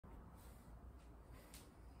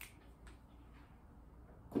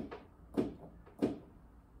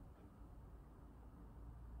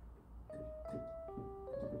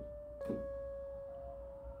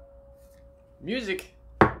Music,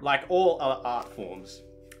 like all other art forms,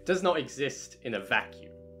 does not exist in a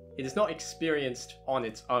vacuum. It is not experienced on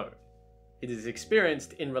its own. It is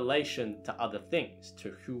experienced in relation to other things,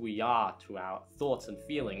 to who we are, to our thoughts and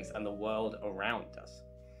feelings, and the world around us.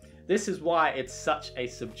 This is why it's such a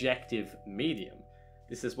subjective medium.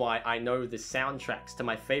 This is why I know the soundtracks to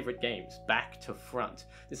my favorite games back to front.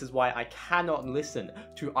 This is why I cannot listen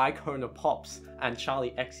to Icona Pop's and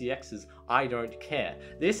Charlie XCX's I Don't Care.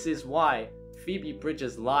 This is why Phoebe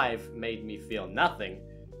Bridgers' Live made me feel nothing.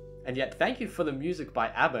 And yet Thank You for the Music by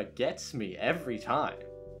ABBA gets me every time.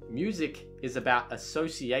 Music is about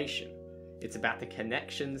association. It's about the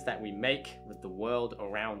connections that we make with the world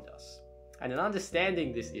around us. And in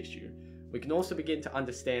understanding this issue, we can also begin to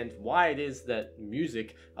understand why it is that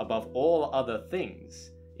music, above all other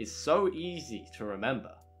things, is so easy to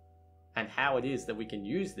remember, and how it is that we can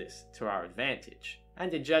use this to our advantage,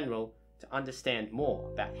 and in general, to understand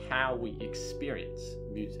more about how we experience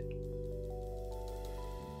music.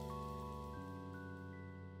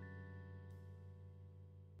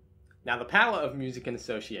 Now, the power of music and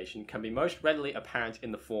association can be most readily apparent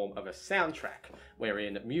in the form of a soundtrack,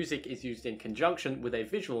 wherein music is used in conjunction with a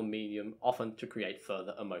visual medium, often to create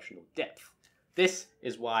further emotional depth. This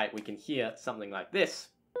is why we can hear something like this,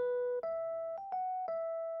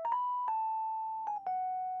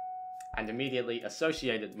 and immediately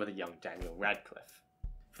associate it with a young Daniel Radcliffe.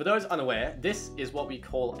 For those unaware, this is what we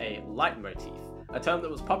call a leitmotif, a term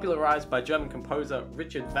that was popularized by German composer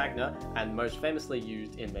Richard Wagner and most famously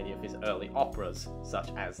used in many of his early operas,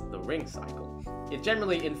 such as The Ring Cycle. It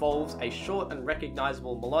generally involves a short and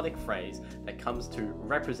recognizable melodic phrase that comes to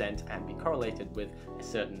represent and be correlated with a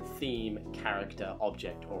certain theme, character,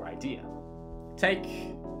 object, or idea. Take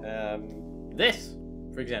this,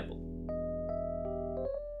 for example.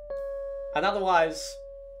 An otherwise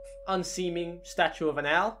unseeming statue of an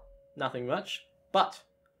owl, nothing much, but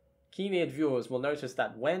keen-eared viewers will notice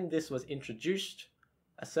that when this was introduced,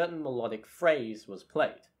 a certain melodic phrase was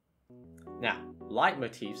played. Now,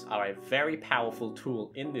 leitmotifs are a very powerful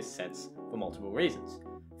tool in this sense for multiple reasons.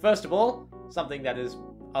 First of all, something that is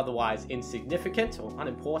otherwise insignificant or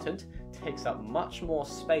unimportant takes up much more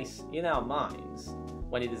space in our minds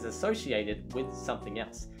when it is associated with something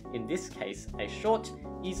else. In this case, a short,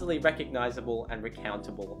 easily recognizable and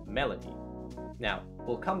recountable melody. Now,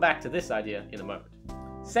 we'll come back to this idea in a moment.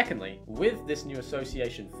 Secondly, with this new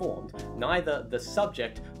association formed, neither the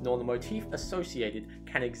subject nor the motif associated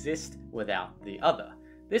can exist without the other.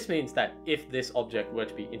 This means that if this object were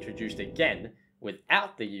to be introduced again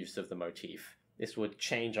without the use of the motif, this would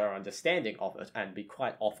change our understanding of it and be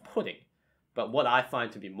quite off-putting. But what I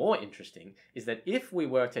find to be more interesting is that if we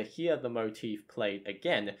were to hear the motif played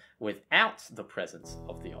again without the presence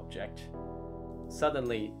of the object,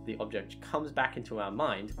 suddenly the object comes back into our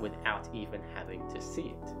mind without even having to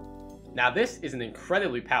see it. Now, this is an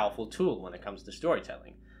incredibly powerful tool when it comes to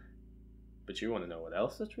storytelling. But you want to know what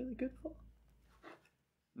else it's really good for?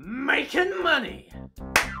 Making money!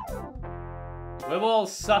 We've all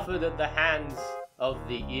suffered at the hands of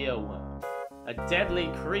the earworm, a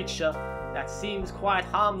deadly creature that seems quite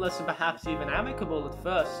harmless and perhaps even amicable at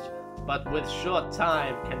first, but with short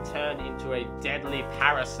time can turn into a deadly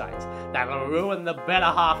parasite that'll ruin the better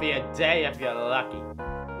half of your day if you're lucky.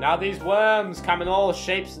 Now, these worms come in all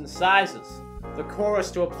shapes and sizes. The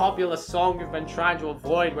chorus to a popular song you've been trying to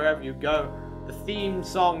avoid wherever you go, the theme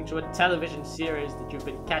song to a television series that you've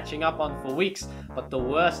been catching up on for weeks, but the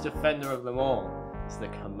worst offender of them all is the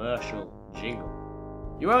commercial jingle.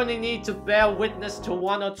 You only need to bear witness to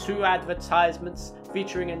one or two advertisements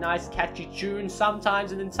featuring a nice catchy tune,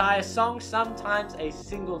 sometimes an entire song, sometimes a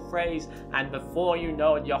single phrase, and before you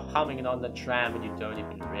know it, you're humming it on the tram and you don't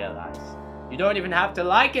even realize. You don't even have to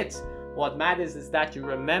like it. What matters is that you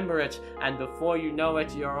remember it, and before you know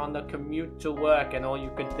it, you're on the commute to work and all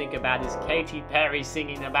you can think about is Katy Perry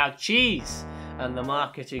singing about cheese, and the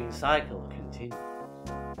marketing cycle continues.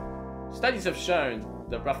 Studies have shown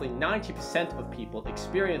that roughly 90% of people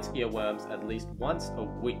experience earworms at least once a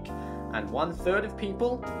week, and 1/3 of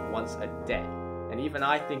people once a day. And even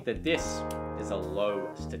I think that this is a low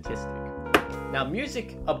statistic. Now,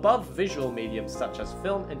 music above visual mediums such as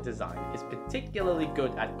film and design is particularly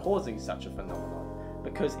good at causing such a phenomenon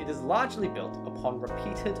because it is largely built upon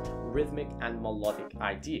repeated rhythmic and melodic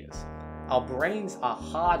ideas. Our brains are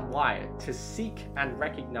hardwired to seek and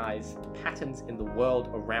recognize patterns in the world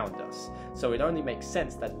around us, so it only makes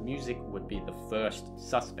sense that music would be the first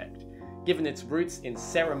suspect. Given its roots in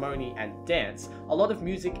ceremony and dance, a lot of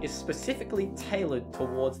music is specifically tailored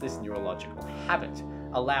towards this neurological habit,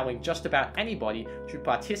 allowing just about anybody to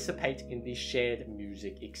participate in the shared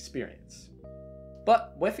music experience.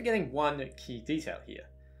 But we're forgetting one key detail here.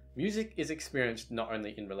 Music is experienced not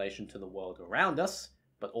only in relation to the world around us,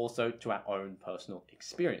 but also to our own personal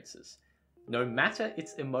experiences, no matter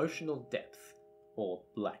its emotional depth, or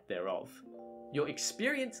lack thereof. Your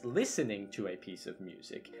experience listening to a piece of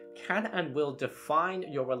music can and will define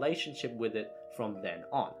your relationship with it from then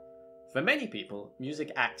on. For many people,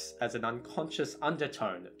 music acts as an unconscious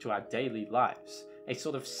undertone to our daily lives, a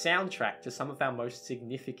sort of soundtrack to some of our most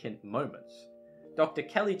significant moments. Dr.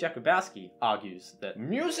 Kelly Jakubowski argues that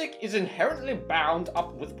music is inherently bound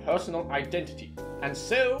up with personal identity, and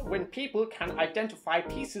so when people can identify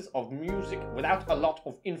pieces of music without a lot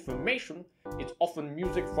of information, it's often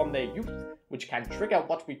music from their youth, which can trigger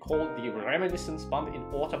what we call the reminiscence bump in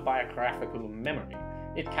autobiographical memory.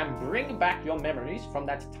 It can bring back your memories from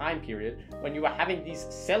that time period when you were having these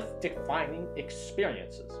self-defining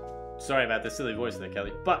experiences. Sorry about the silly voice there,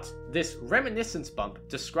 Kelly. But this reminiscence bump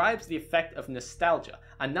describes the effect of nostalgia,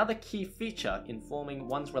 another key feature in forming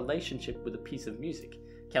one's relationship with a piece of music.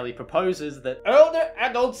 Kelly proposes that older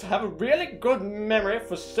adults have a really good memory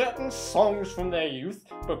for certain songs from their youth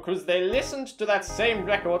because they listened to that same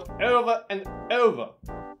record over and over.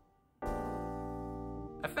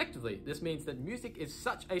 Effectively, this means that music is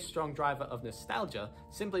such a strong driver of nostalgia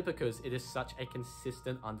simply because it is such a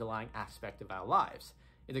consistent underlying aspect of our lives.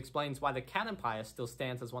 It explains why the Cat Empire still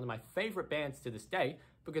stands as one of my favourite bands to this day,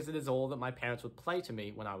 because it is all that my parents would play to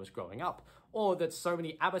me when I was growing up, or that so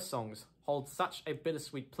many ABBA songs hold such a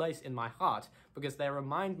bittersweet place in my heart because they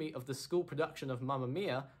remind me of the school production of Mamma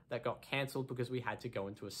Mia that got cancelled because we had to go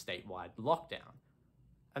into a statewide lockdown.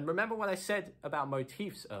 And remember what I said about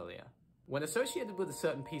motifs earlier? When associated with a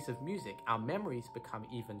certain piece of music, our memories become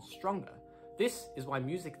even stronger. This is why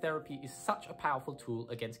music therapy is such a powerful tool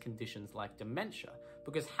against conditions like dementia,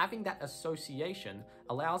 because having that association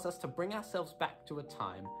allows us to bring ourselves back to a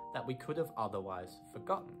time that we could have otherwise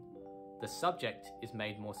forgotten. The subject is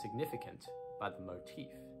made more significant by the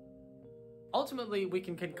motif. Ultimately, we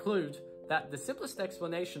can conclude that the simplest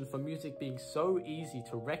explanation for music being so easy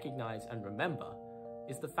to recognize and remember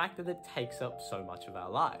is the fact that it takes up so much of our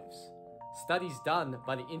lives. Studies done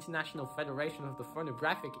by the International Federation of the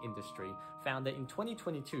Phonographic Industry found that in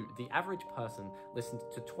 2022, the average person listened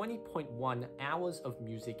to 20.1 hours of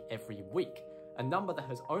music every week, a number that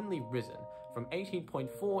has only risen from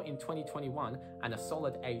 18.4 in 2021 and a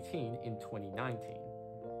solid 18 in 2019.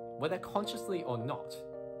 Whether consciously or not,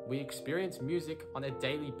 we experience music on a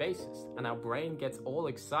daily basis, and our brain gets all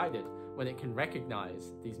excited when it can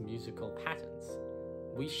recognize these musical patterns.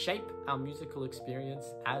 We shape our musical experience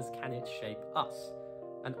as can it shape us.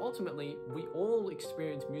 And ultimately, we all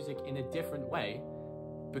experience music in a different way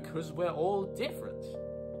because we're all different.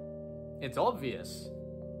 It's obvious,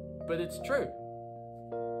 but it's true.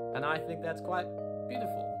 And I think that's quite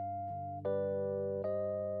beautiful.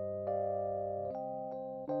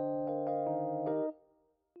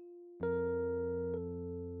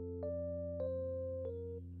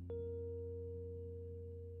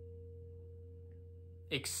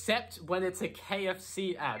 Except when it's a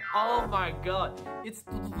KFC ad. Oh my god, it's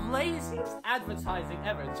the laziest advertising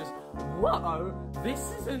ever. It's just, whoa,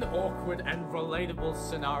 this is an awkward and relatable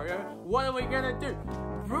scenario. What are we gonna do?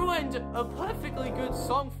 Ruined a perfectly good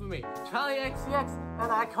song for me. Charlie XCX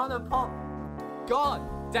and Icona Pop.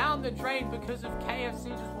 Gone down the drain because of KFC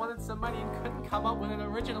just wanted some money and couldn't come up with an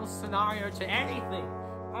original scenario to anything.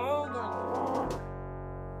 Oh no.